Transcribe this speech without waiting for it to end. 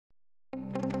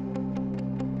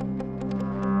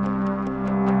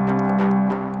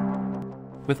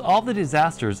With all the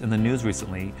disasters in the news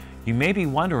recently, you may be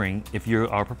wondering if you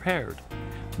are prepared.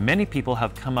 Many people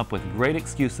have come up with great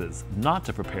excuses not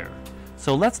to prepare.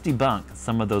 So let's debunk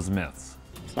some of those myths.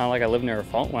 It's not like I live near a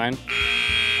fault line.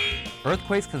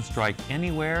 Earthquakes can strike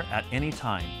anywhere at any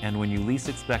time and when you least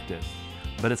expect it.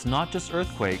 But it's not just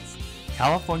earthquakes.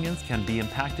 Californians can be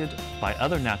impacted by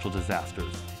other natural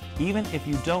disasters, even if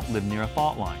you don't live near a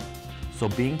fault line. So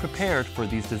being prepared for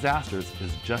these disasters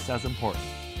is just as important.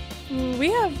 We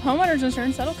have homeowners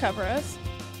insurance that'll cover us.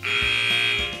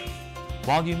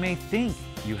 While you may think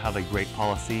you have a great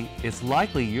policy, it's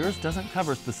likely yours doesn't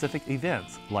cover specific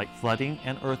events like flooding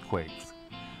and earthquakes.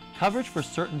 Coverage for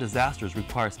certain disasters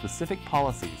requires specific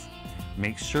policies.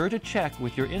 Make sure to check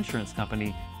with your insurance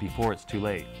company before it's too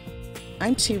late.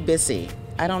 I'm too busy.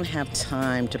 I don't have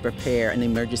time to prepare an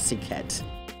emergency kit.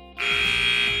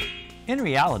 In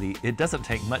reality, it doesn't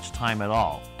take much time at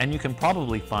all, and you can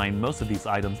probably find most of these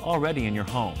items already in your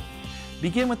home.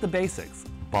 Begin with the basics: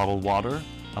 bottled water,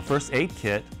 a first aid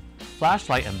kit,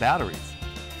 flashlight, and batteries.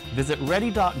 Visit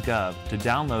ready.gov to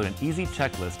download an easy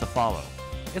checklist to follow.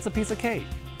 It's a piece of cake.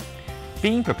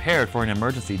 Being prepared for an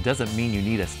emergency doesn't mean you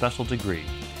need a special degree.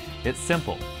 It's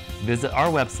simple. Visit our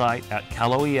website at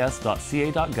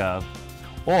caloes.ca.gov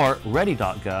or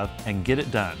ready.gov and get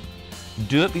it done.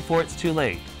 Do it before it's too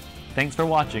late. Thanks for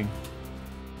watching.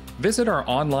 Visit our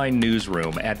online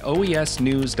newsroom at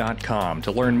oesnews.com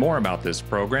to learn more about this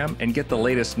program and get the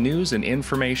latest news and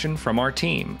information from our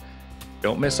team.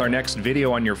 Don't miss our next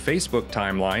video on your Facebook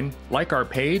timeline. Like our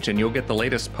page and you'll get the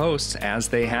latest posts as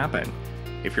they happen.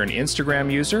 If you're an Instagram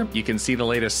user, you can see the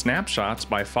latest snapshots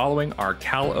by following our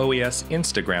CalOES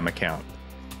Instagram account.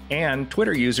 And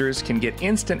Twitter users can get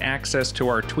instant access to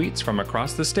our tweets from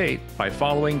across the state by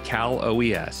following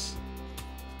CalOES.